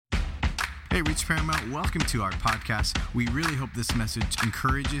Hey, Reach Paramount, welcome to our podcast. We really hope this message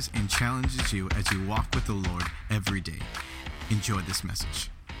encourages and challenges you as you walk with the Lord every day. Enjoy this message.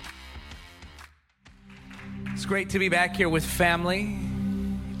 It's great to be back here with family,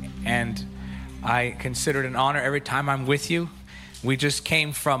 and I consider it an honor every time I'm with you. We just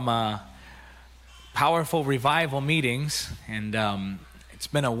came from powerful revival meetings, and it's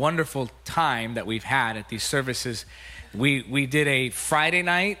been a wonderful time that we've had at these services. We did a Friday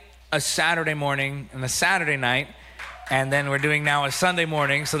night, a Saturday morning, and a Saturday night, and then we're doing now a Sunday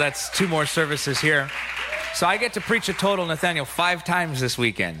morning, so that's 2 more services here. So I get to preach a total, Nathaniel, 5 times this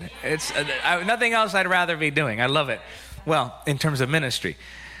weekend. It's nothing else I'd rather be doing. I love it. Well, in terms of ministry.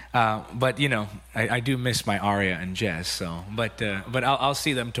 But, you know, I do miss my Aria and Jess, so, but I'll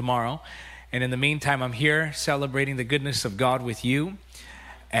see them tomorrow. And in the meantime, I'm here celebrating the goodness of God with you,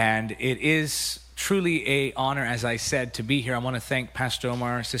 and it is truly an honor, as I said, to be here. I want to thank Pastor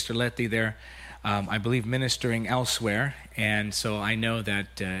Omar, Sister Letty there, I believe ministering elsewhere. And so I know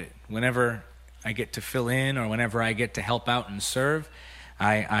that whenever I get to fill in or whenever I get to help out and serve,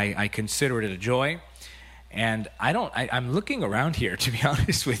 I consider it a joy. And I'm looking around here, to be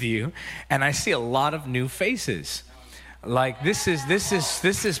honest with you, and I see a lot of new faces. Like this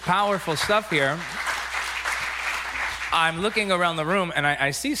is powerful stuff here. I'm looking around the room, and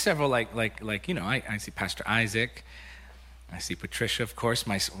I see several, like you know, I see Pastor Isaac. I see Patricia, of course,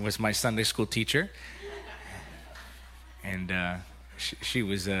 was my Sunday school teacher. And she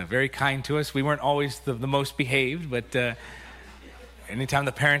was very kind to us. We weren't always the most behaved, but anytime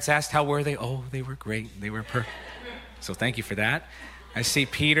the parents asked how were they, oh, they were great. They were perfect. So thank you for that. I see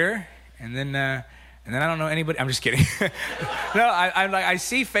Peter, and then I don't know anybody. I'm just kidding. No, I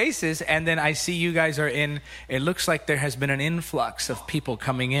see faces, and then I see you guys are in. It looks like there has been an influx of people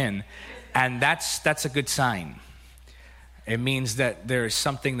coming in, and that's a good sign. It means that there is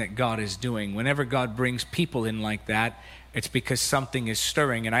something that God is doing. Whenever God brings people in like that, it's because something is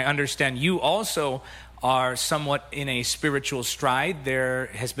stirring. And I understand you also are somewhat in a spiritual stride. There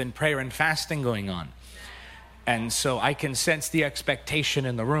has been prayer and fasting going on, and so I can sense the expectation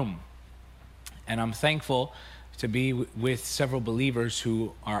in the room. And I'm thankful to be with several believers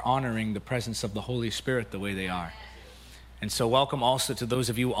who are honoring the presence of the Holy Spirit the way they are. And so welcome also to those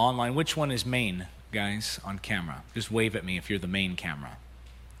of you online. Which one is main, guys, on camera? Just wave at me if you're the main camera.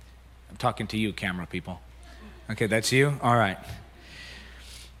 I'm talking to you, camera people. Okay, that's you? All right.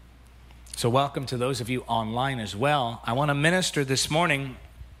 So welcome to those of you online as well. I want to minister this morning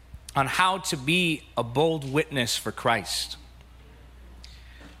on how to be a bold witness for Christ.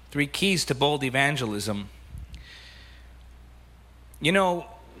 3 keys to bold evangelism. You know,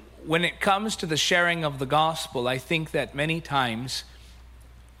 when it comes to the sharing of the gospel, I think that many times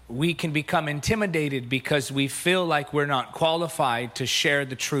we can become intimidated because we feel like we're not qualified to share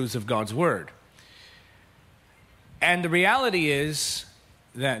the truths of God's word. And the reality is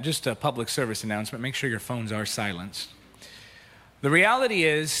that, just a public service announcement, make sure your phones are silenced. The reality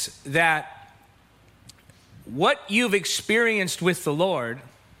is that what you've experienced with the Lord,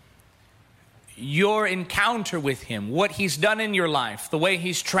 your encounter with him, what he's done in your life, the way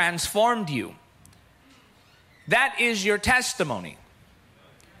he's transformed you, that is your testimony.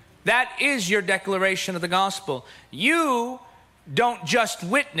 That is your declaration of the gospel. You don't just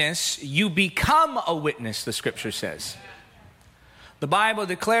witness, you become a witness, the scripture says. The Bible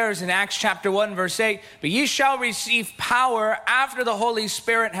declares in Acts chapter 1 verse 8, "But ye shall receive power after the Holy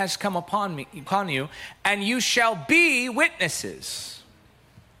Spirit has come upon you, and you shall be witnesses."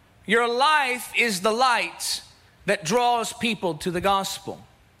 Your life is the light that draws people to the gospel.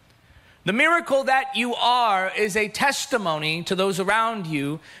 The miracle that you are is a testimony to those around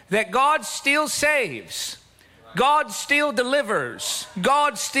you that God still saves, God still delivers,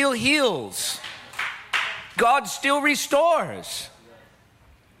 God still heals, God still restores.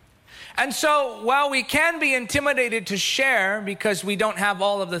 And so while we can be intimidated to share because we don't have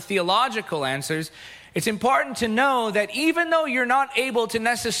all of the theological answers, it's important to know that even though you're not able to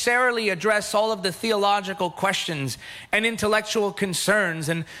necessarily address all of the theological questions and intellectual concerns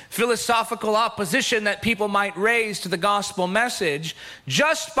and philosophical opposition that people might raise to the gospel message,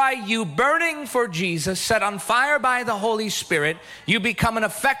 just by you burning for Jesus, set on fire by the Holy Spirit, you become an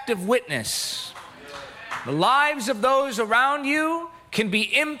effective witness. The lives of those around you can be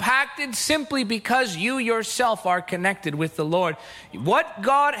impacted simply because you yourself are connected with the Lord. What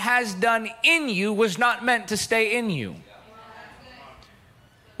God has done in you was not meant to stay in you.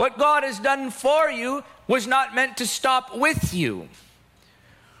 What God has done for you was not meant to stop with you.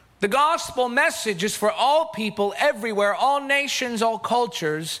 The gospel message is for all people everywhere, all nations, all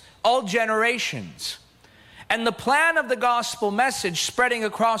cultures, all generations. And the plan of the gospel message spreading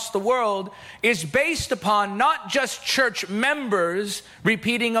across the world is based upon not just church members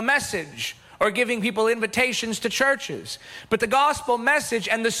repeating a message or giving people invitations to churches, but the gospel message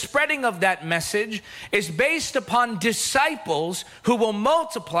and the spreading of that message is based upon disciples who will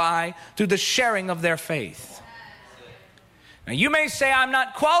multiply through the sharing of their faith. Now, you may say, I'm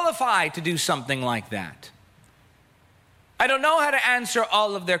not qualified to do something like that. I don't know how to answer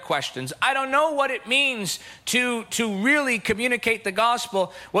all of their questions. I don't know what it means to really communicate the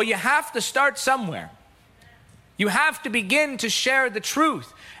gospel. Well, you have to start somewhere. You have to begin to share the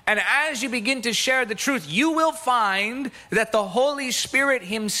truth. And as you begin to share the truth, you will find that the Holy Spirit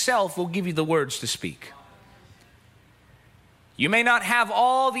himself will give you the words to speak. You may not have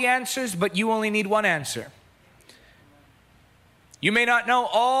all the answers, but you only need one answer. You may not know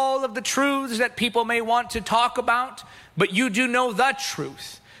all of the truths that people may want to talk about, but you do know the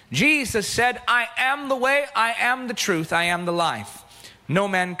truth. Jesus said, I am the way, I am the truth, I am the life. No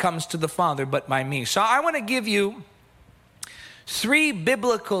man comes to the Father but by me. So I want to give you 3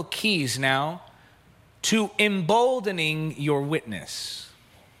 biblical keys now to emboldening your witness,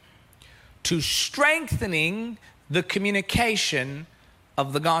 to strengthening the communication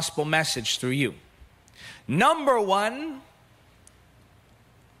of the gospel message through you. Number 1,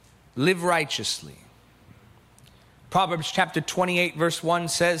 live righteously. Proverbs chapter 28 verse 1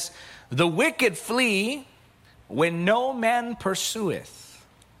 says, the wicked flee when no man pursueth,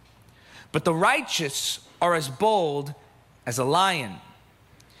 but the righteous are as bold as a lion.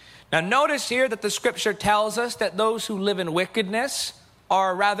 Now notice here that the scripture tells us that those who live in wickedness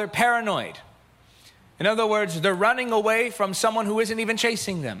are rather paranoid. In other words, they're running away from someone who isn't even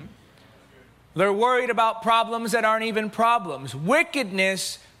chasing them. They're worried about problems that aren't even problems.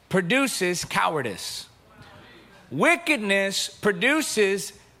 Wickedness produces cowardice. Wickedness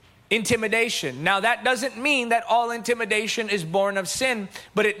produces intimidation. Now, that doesn't mean that all intimidation is born of sin,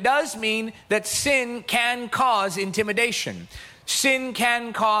 but it does mean that sin can cause intimidation. Sin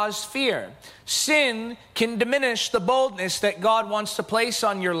can cause fear. Sin can diminish the boldness that God wants to place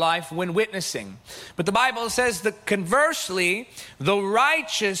on your life when witnessing. But the Bible says that conversely, the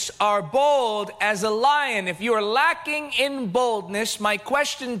righteous are bold as a lion. If you are lacking in boldness, my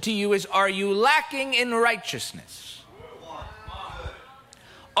question to you is, are you lacking in righteousness?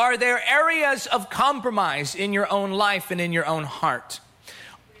 Are there areas of compromise in your own life and in your own heart?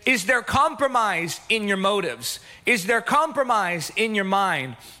 Is there compromise in your motives? Is there compromise in your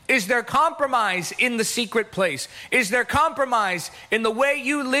mind? Is there compromise in the secret place? Is there compromise in the way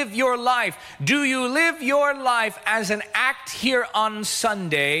you live your life? Do you live your life as an act here on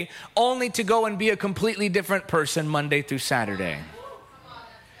Sunday, only to go and be a completely different person Monday through Saturday?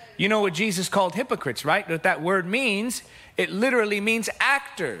 You know what Jesus called hypocrites, right? What that word means, it literally means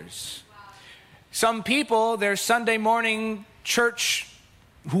actors. Some people, their Sunday morning church,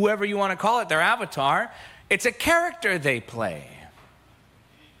 whoever you want to call it, their avatar, it's a character they play,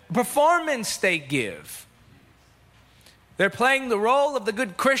 a performance they give. They're playing the role of the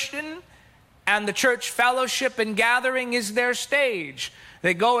good Christian, and the church fellowship and gathering is their stage.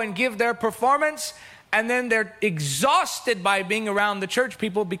 They go and give their performance, and then they're exhausted by being around the church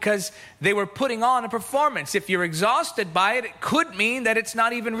people because they were putting on a performance. If you're exhausted by it, it could mean that it's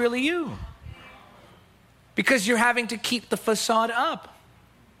not even really you, because you're having to keep the facade up.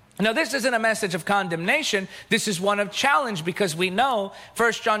 Now, this isn't a message of condemnation. This is one of challenge, because we know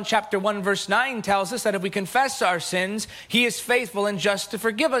 1 John chapter 1 verse 9 tells us that if we confess our sins, he is faithful and just to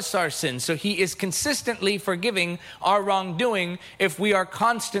forgive us our sins. So he is consistently forgiving our wrongdoing if we are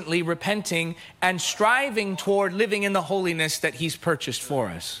constantly repenting and striving toward living in the holiness that he's purchased for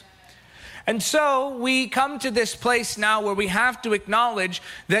us. And so we come to this place now where we have to acknowledge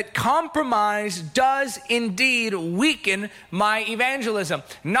that compromise does indeed weaken my evangelism.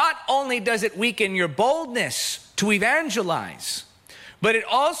 Not only does it weaken your boldness to evangelize, but it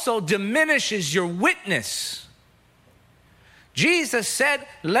also diminishes your witness. Jesus said,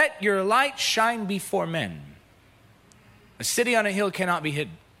 let your light shine before men. A city on a hill cannot be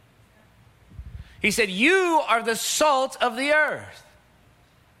hidden. He said, you are the salt of the earth.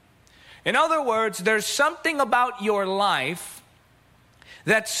 In other words, there's something about your life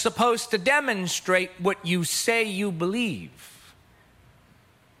that's supposed to demonstrate what you say you believe.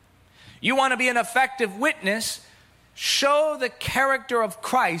 You want to be an effective witness, show the character of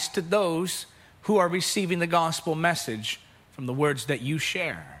Christ to those who are receiving the gospel message from the words that you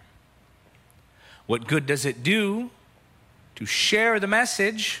share. What good does it do to share the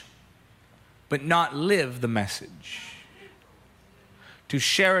message but not live the message? To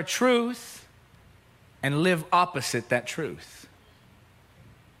share a truth and live opposite that truth.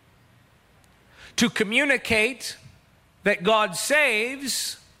 to communicate that God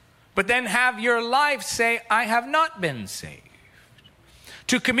saves, but then have your life say, I have not been saved.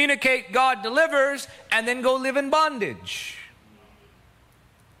 To communicate God delivers and then go live in bondage.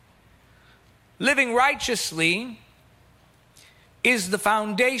 Living righteously is the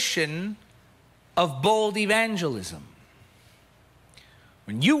foundation of bold evangelism.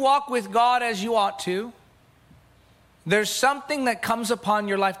 When you walk with God as you ought to, there's something that comes upon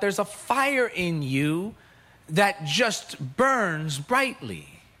your life. There's a fire in you that just burns brightly.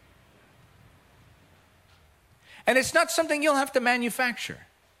 And it's not something you'll have to manufacture.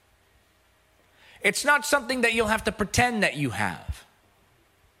 It's not something that you'll have to pretend that you have.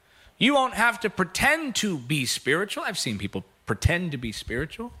 You won't have to pretend to be spiritual. I've seen people pretend to be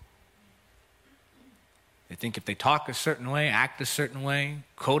spiritual. They think if they talk a certain way, act a certain way,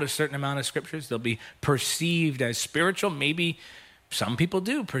 quote a certain amount of scriptures, they'll be perceived as spiritual. Maybe some people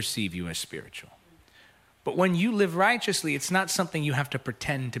do perceive you as spiritual. But when you live righteously, it's not something you have to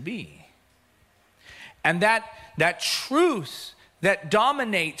pretend to be. And that truth that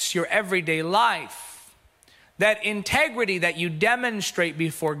dominates your everyday life, that integrity that you demonstrate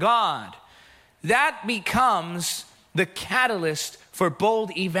before God, that becomes the catalyst for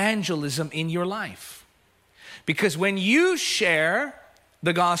bold evangelism in your life. Because when you share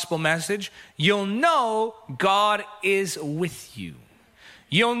the gospel message, you'll know God is with you.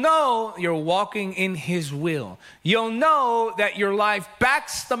 You'll know you're walking in His will. You'll know that your life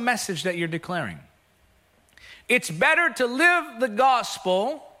backs the message that you're declaring. It's better to live the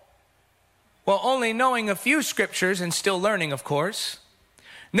gospel while only knowing a few scriptures and still learning, of course,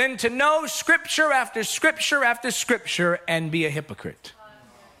 than to know scripture after scripture after scripture and be a hypocrite.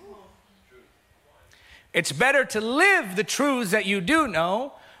 It's better to live the truths that you do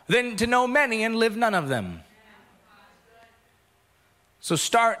know than to know many and live none of them. So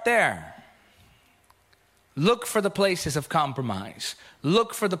start there. Look for the places of compromise.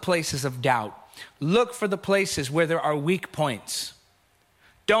 Look for the places of doubt. Look for the places where there are weak points.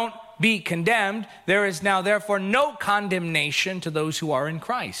 Don't be condemned. There is now therefore no condemnation to those who are in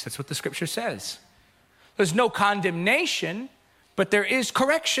Christ. That's what the scripture says. There's no condemnation, but there is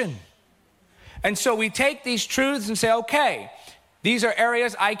correction. And so we take these truths and say, okay, these are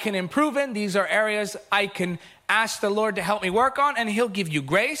areas I can improve in. These are areas I can ask the Lord to help me work on, and He'll give you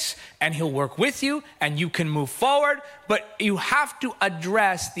grace, and He'll work with you, and you can move forward. But you have to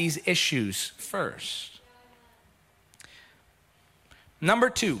address these issues first. Number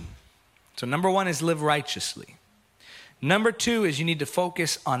two. So number one is live righteously. Number two is you need to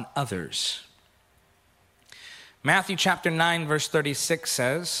focus on others. Matthew chapter 9, verse 36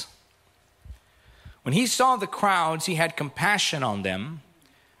 says, when He saw the crowds, He had compassion on them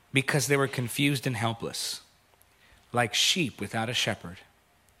because they were confused and helpless, like sheep without a shepherd.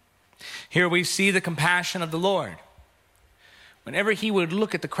 Here we see the compassion of the Lord. Whenever He would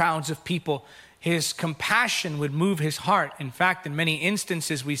look at the crowds of people, His compassion would move His heart. In fact, in many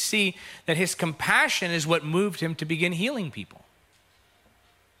instances, we see that His compassion is what moved Him to begin healing people.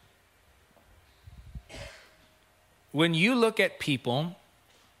 When you look at people,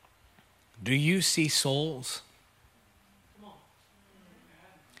 do you see souls?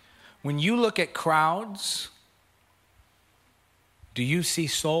 When you look at crowds, do you see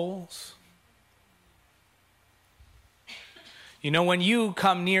souls? You know, when you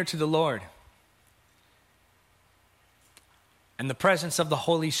come near to the Lord and the presence of the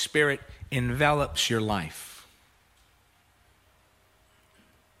Holy Spirit envelops your life,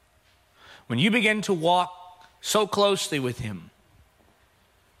 when you begin to walk so closely with Him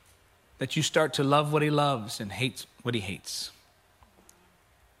that you start to love what He loves and hate what He hates,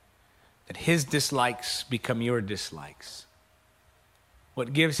 that His dislikes become your dislikes.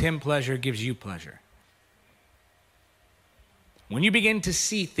 What gives Him pleasure gives you pleasure. When you begin to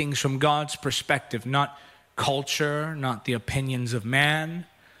see things from God's perspective, not culture, not the opinions of man,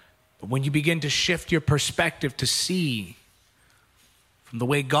 but when you begin to shift your perspective to see from the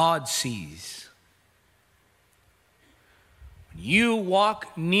way God sees, when you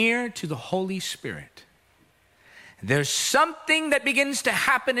walk near to the Holy Spirit, there's something that begins to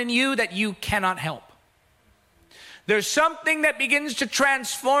happen in you that you cannot help. There's something that begins to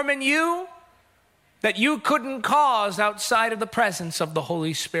transform in you that you couldn't cause outside of the presence of the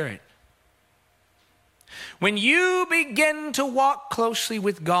Holy Spirit. When you begin to walk closely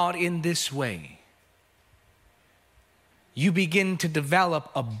with God in this way, you begin to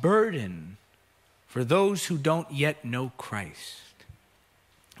develop a burden for those who don't yet know Christ.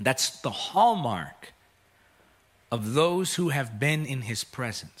 That's the hallmark of those who have been in His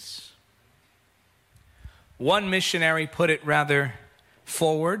presence. One missionary put it rather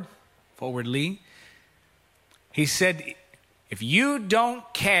forwardly. He said, if you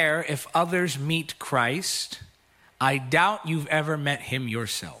don't care if others meet Christ, I doubt you've ever met him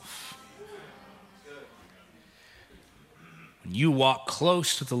yourself. When you walk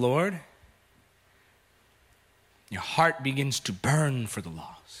close to the Lord, your heart begins to burn for the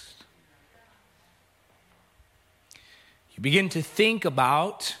lost. You begin to think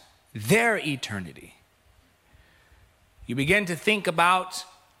about their eternity. You begin to think about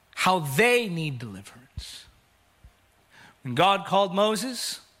how they need deliverance. When God called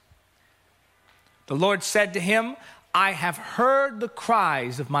Moses, the Lord said to him, I have heard the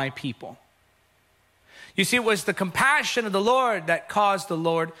cries of my people. You see, it was the compassion of the Lord that caused the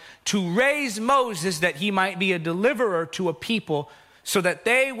Lord to raise Moses that he might be a deliverer to a people so that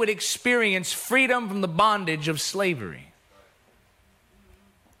they would experience freedom from the bondage of slavery.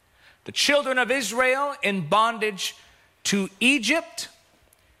 The children of Israel in bondage to Egypt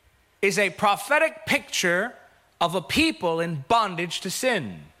is a prophetic picture of a people in bondage to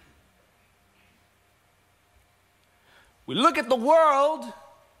sin. We look at the world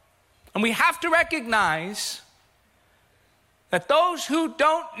and we have to recognize that those who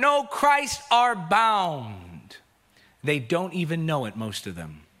don't know Christ are bound. They don't even know it, most of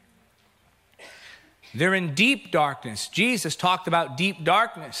them. They're in deep darkness. Jesus talked about deep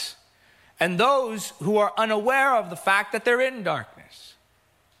darkness and those who are unaware of the fact that they're in darkness.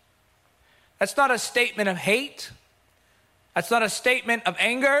 That's not a statement of hate. That's not a statement of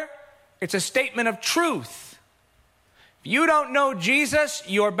anger. It's a statement of truth. If you don't know Jesus,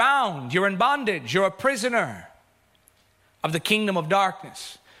 you're bound. You're in bondage. You're a prisoner of the kingdom of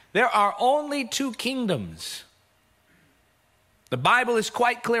darkness. There are only two kingdoms. The Bible is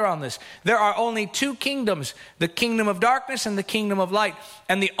quite clear on this. There are only two kingdoms, the kingdom of darkness and the kingdom of light.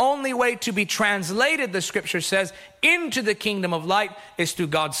 And the only way to be translated, the scripture says, into the kingdom of light is through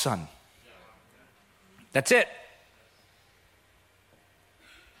God's Son. That's it.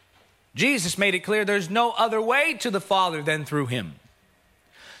 Jesus made it clear there's no other way to the Father than through him.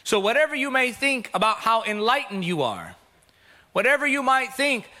 So whatever you may think about how enlightened you are, whatever you might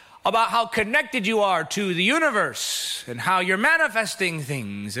think about how connected you are to the universe and how you're manifesting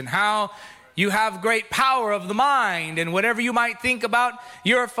things and how you have great power of the mind, and whatever you might think about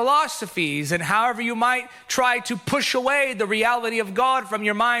your philosophies and however you might try to push away the reality of God from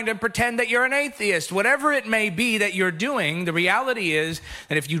your mind and pretend that you're an atheist, whatever it may be that you're doing, the reality is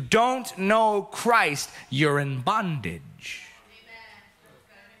that if you don't know Christ, you're in bondage.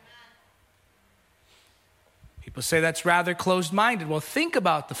 People say that's rather closed-minded. Well, think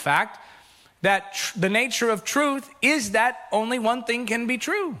about the fact that the nature of truth is that only one thing can be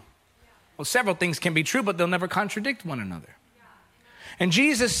true. Well, several things can be true, but they'll never contradict one another. And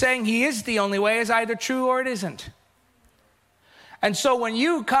Jesus saying he is the only way is either true or it isn't. And so when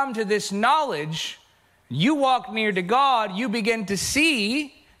you come to this knowledge, you walk near to God, you begin to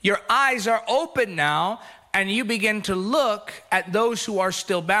see, your eyes are open now, and you begin to look at those who are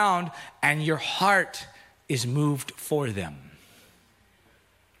still bound, and your heart is moved for them.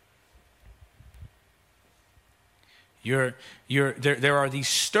 There are these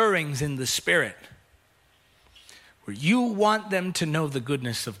stirrings in the spirit where you want them to know the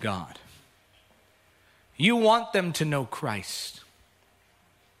goodness of God. You want them to know Christ.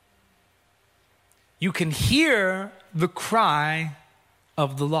 You can hear the cry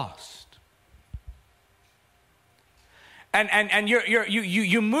of the lost. And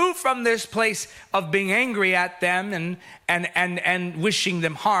you move from this place of being angry at them and wishing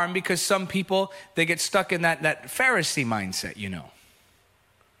them harm, because some people, they get stuck in that Pharisee mindset, you know.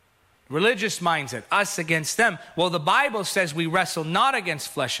 Religious mindset, us against them. Well, the Bible says we wrestle not against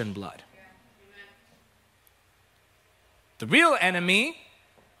flesh and blood. The real enemy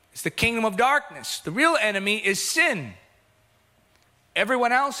is the kingdom of darkness. The real enemy is sin.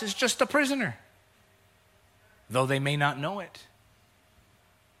 Everyone else is just a prisoner, though they may not know it.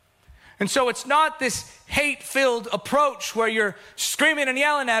 And so it's not this hate-filled approach where you're screaming and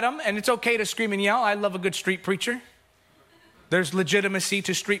yelling at them, and it's okay to scream and yell. I love a good street preacher. There's legitimacy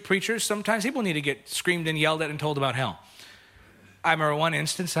to street preachers. Sometimes people need to get screamed and yelled at and told about hell. I remember one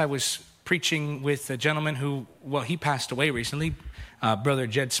instance, I was preaching with a gentleman who, well, he passed away recently, Brother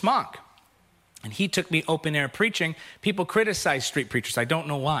Jed Smock. And he took me open air preaching. People criticize street preachers. I don't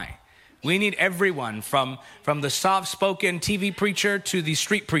know why. We need everyone from the soft-spoken TV preacher to the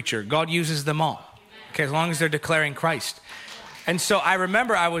street preacher. God uses them all, okay, as long as they're declaring Christ. And so I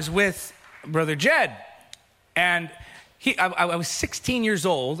remember I was with Brother Jed, and I was 16 years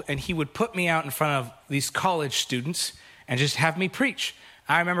old, and he would put me out in front of these college students and just have me preach.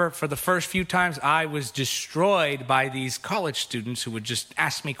 I remember for the first few times I was destroyed by these college students who would just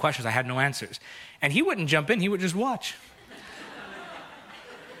ask me questions. I had no answers. And he wouldn't jump in, he would just watch.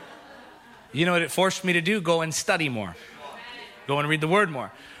 You know what it forced me to do? Go and study more. Go and read the word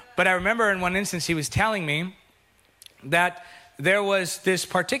more. But I remember in one instance he was telling me that there was this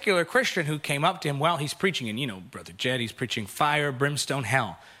particular Christian who came up to him while he's preaching. And you know, Brother Jed, he's preaching fire, brimstone,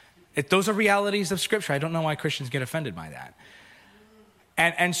 hell. Those are realities of Scripture. I don't know why Christians get offended by that.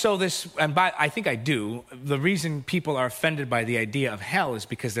 And so I think I do. The reason people are offended by the idea of hell is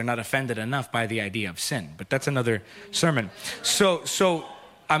because they're not offended enough by the idea of sin. But that's another sermon. So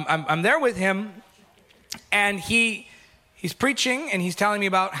I'm there with him, and he's preaching, and he's telling me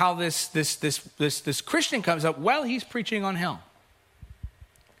about how this Christian comes up while he's preaching on hell.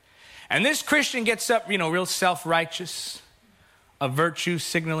 And this Christian gets up, real self-righteous, a virtue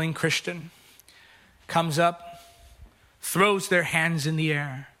signaling Christian, comes up, throws their hands in the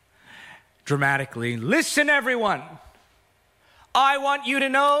air dramatically. Listen, everyone, I want you to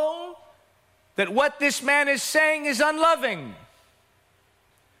know that what this man is saying is unloving.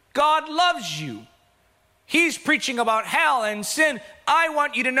 God loves you. He's preaching about hell and sin. I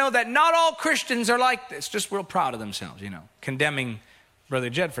want you to know that not all Christians are like this. Just real proud of themselves, condemning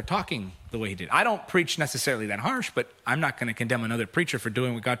Brother Jed for talking the way he did. I don't preach necessarily that harsh, but I'm not going to condemn another preacher for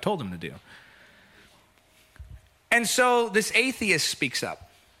doing what God told him to do. And so this atheist speaks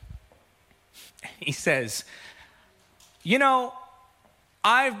up. He says,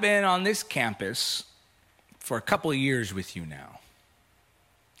 I've been on this campus for a couple of years with you now.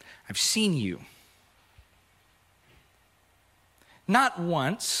 I've seen you. Not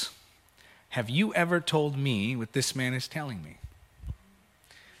once have you ever told me what this man is telling me.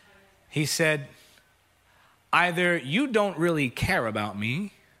 He said, either you don't really care about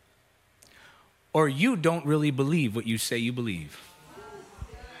me, or you don't really believe what you say you believe.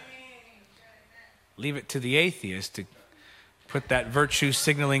 Leave it to the atheist to put that virtue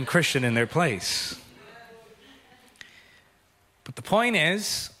signaling Christian in their place. But the point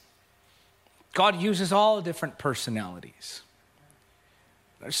is, God uses all different personalities.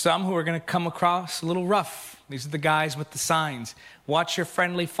 There's some who are going to come across a little rough. These are the guys with the signs. Watch your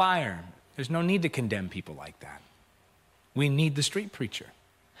friendly fire. There's no need to condemn people like that. We need the street preacher.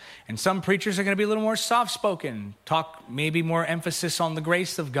 And some preachers are going to be a little more soft-spoken, talk maybe more emphasis on the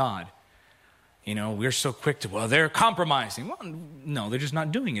grace of God. We're so quick to, they're compromising. Well, no, they're just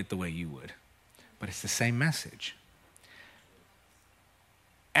not doing it the way you would. But it's the same message.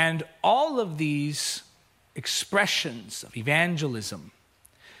 And all of these expressions of evangelism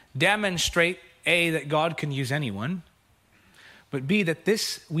demonstrate, A, that God can use anyone, but B, that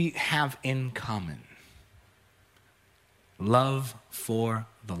this we have in common. Love for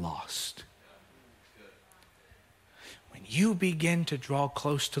the lost. When you begin to draw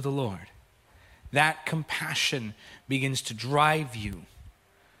close to the Lord, that compassion begins to drive you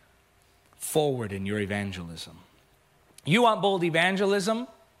forward in your evangelism. You want bold evangelism?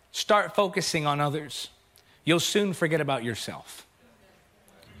 Start focusing on others. You'll soon forget about yourself.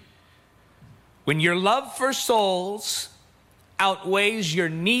 When your love for souls outweighs your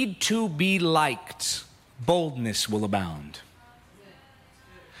need to be liked, boldness will abound.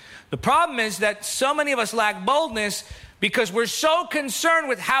 The problem is that so many of us lack boldness because we're so concerned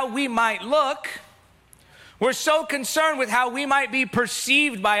with how we might look. We're so concerned with how we might be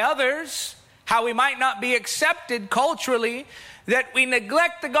perceived by others, how we might not be accepted culturally, that we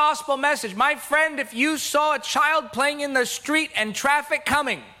neglect the gospel message. My friend, if you saw a child playing in the street and traffic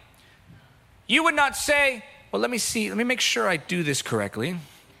coming, you would not say, well, let me make sure I do this correctly.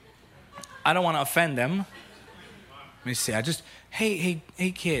 I don't want to offend them. Let me see, hey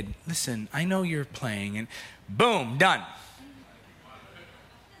kid, listen, I know you're playing, and boom, done.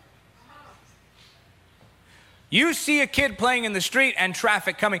 You see a kid playing in the street and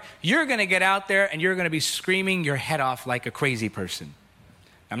traffic coming, you're going to get out there and you're going to be screaming your head off like a crazy person.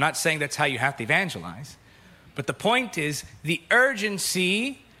 I'm not saying that's how you have to evangelize, but the point is the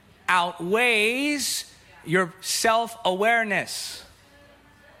urgency outweighs your self-awareness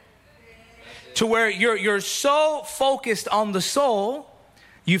to where you're so focused on the soul,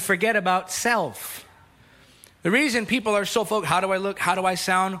 you forget about self. The reason people are so focused, how do I look, how do I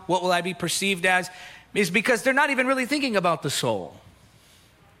sound, what will I be perceived as, is because they're not even really thinking about the soul.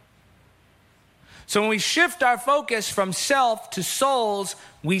 So when we shift our focus from self to souls,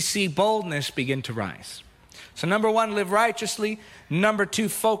 we see boldness begin to rise. So number one, live righteously. Number two,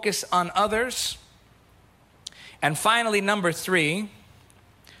 focus on others. And finally, number three,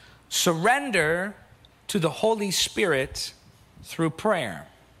 surrender to the Holy Spirit through prayer.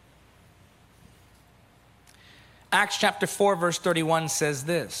 Acts chapter 4, verse 31 says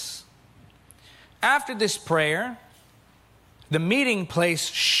this. After this prayer, the meeting place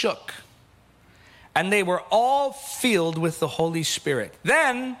shook, and they were all filled with the Holy Spirit.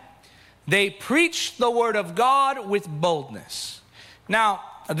 Then they preached the word of God with boldness. Now,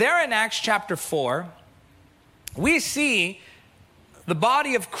 there in Acts chapter 4, we see the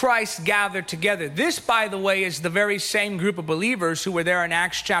body of Christ gathered together. This, by the way, is the very same group of believers who were there in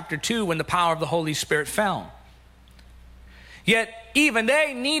Acts chapter 2 when the power of the Holy Spirit fell. Yet, even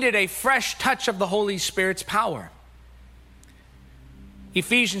they needed a fresh touch of the Holy Spirit's power.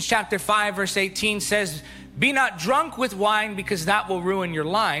 Ephesians chapter 5 verse 18 says, "Be not drunk with wine, because that will ruin your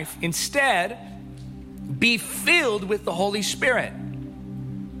life. Instead, be filled with the Holy Spirit."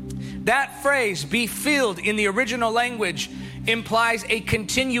 That phrase, "be filled," in the original language implies a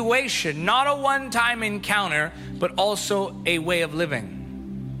continuation, not a one-time encounter, but also a way of living.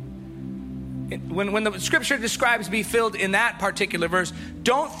 When the scripture describes be filled in that particular verse,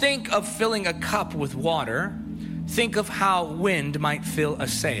 don't think of filling a cup with water. Think of how wind might fill a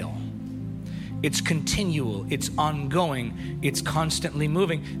sail. It's continual, it's ongoing, it's constantly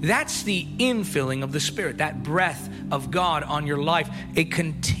moving. That's the infilling of the Spirit, that breath of God on your life, a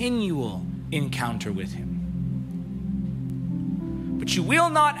continual encounter with Him. But you will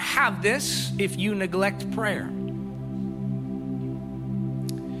not have this if you neglect prayer.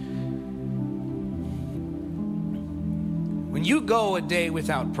 When you go a day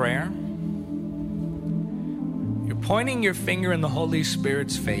without prayer, you're pointing your finger in the Holy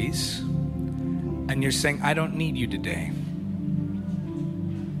Spirit's face and you're saying, "I don't need you today."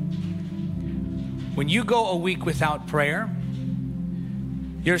 When you go a week without prayer,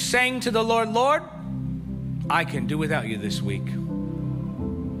 you're saying to the Lord, "Lord, I can do without you this week."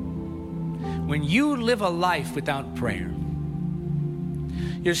 When you live a life without prayer,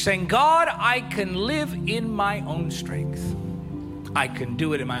 you're saying, "God, I can live in my own strength. I can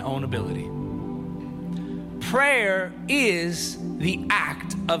do it in my own ability." Prayer is the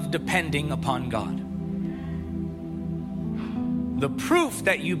act of depending upon God. The proof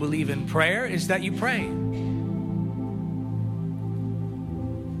that you believe in prayer is that you pray.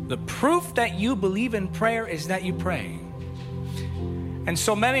 The proof that you believe in prayer is that you pray. And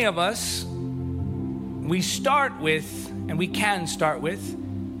so many of us, we start with, and we can start with,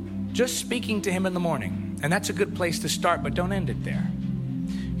 just speaking to Him in the morning. And that's a good place to start, but don't end it there.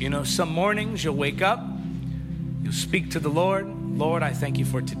 You know, some mornings you'll wake up, you'll speak to the Lord. "Lord, I thank you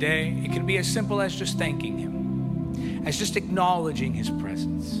for today." It can be as simple as just thanking Him, as just acknowledging His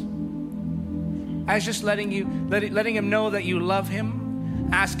presence, as just letting Him know that you love Him,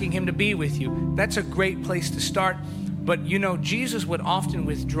 asking Him to be with you. That's a great place to start. But you know, Jesus would often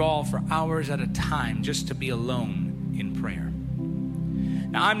withdraw for hours at a time just to be alone in prayer.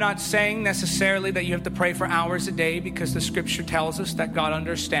 Now, I'm not saying necessarily that you have to pray for hours a day, because the scripture tells us that God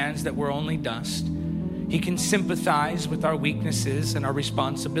understands that we're only dust. He can sympathize with our weaknesses and our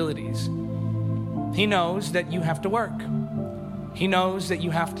responsibilities. He knows that you have to work. He knows that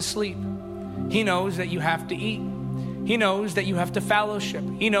you have to sleep. He knows that you have to eat. He knows that you have to fellowship.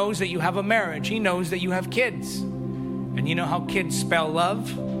 He knows that you have a marriage. He knows that you have kids. And you know how kids spell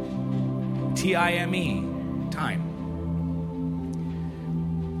love? T-I-M-E, time.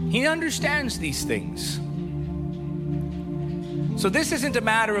 He understands these things. So this isn't a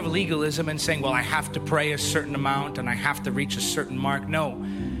matter of legalism and saying, "Well, I have to pray a certain amount and I have to reach a certain mark." No.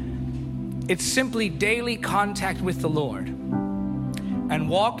 It's simply daily contact with the Lord and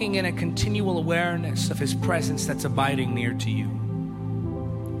walking in a continual awareness of His presence that's abiding near to you.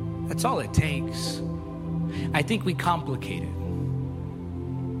 That's all it takes. I think we complicate it.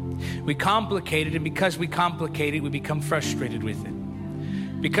 We complicate it, and because we complicate it, we become frustrated with it.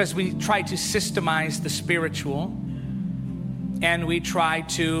 Because we try to systemize the spiritual, and we try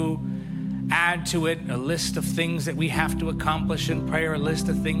to add to it a list of things that we have to accomplish in prayer, a list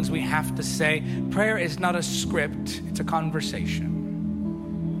of things we have to say. Prayer is not a script, it's a conversation.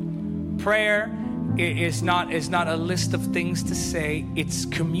 Prayer is not a list of things to say, it's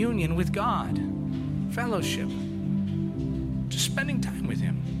communion with God, fellowship, just spending time with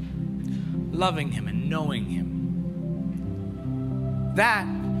Him, loving Him and knowing Him. That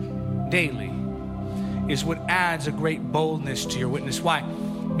daily is what adds a great boldness to your witness. Why?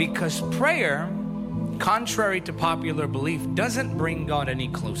 Because prayer, contrary to popular belief, doesn't bring God any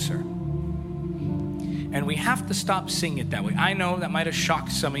closer. And we have to stop seeing it that way. I know that might have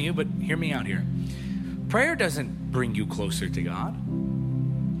shocked some of you, but hear me out here. Prayer doesn't bring you closer to God.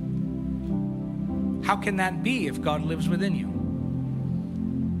 How can that be if God lives within you?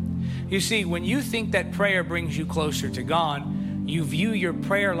 You see, when you think that prayer brings you closer to God, you view your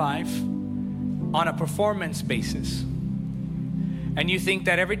prayer life on a performance basis. And you think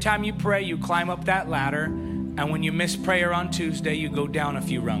that every time you pray, you climb up that ladder, and when you miss prayer on Tuesday, you go down a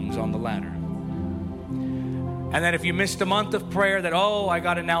few rungs on the ladder. And that if you missed a month of prayer, that, oh, I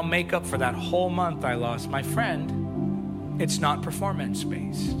got to now make up for that whole month I lost. My friend, it's not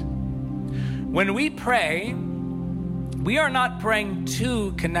performance-based. When we pray, we are not praying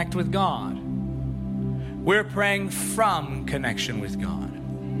to connect with God. We're praying from connection with God.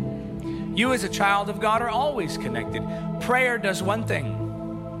 You as a child of God are always connected. Prayer does one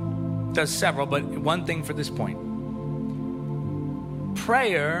thing, does several, but one thing for this point.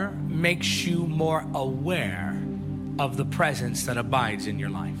 Prayer makes you more aware of the presence that abides in your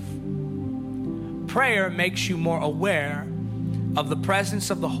life. Prayer makes you more aware of the presence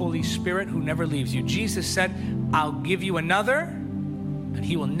of the Holy Spirit who never leaves you. Jesus said, I'll give you another, and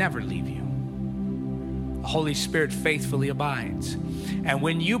he will never leave you. The Holy Spirit faithfully abides. And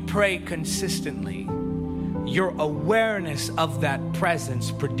when you pray consistently, your awareness of that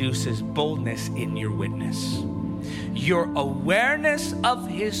presence produces boldness in your witness. Your awareness of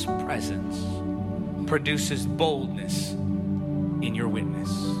his presence produces boldness in your witness.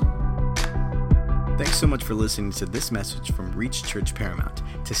 Thanks so much for listening to this message from Reach Church Paramount.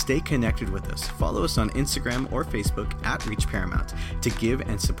 To stay connected with us, follow us on Instagram or Facebook at Reach Paramount. To give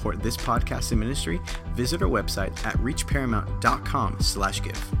and support this podcast and ministry, visit our website at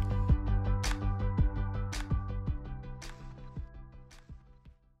reachparamount.com/give.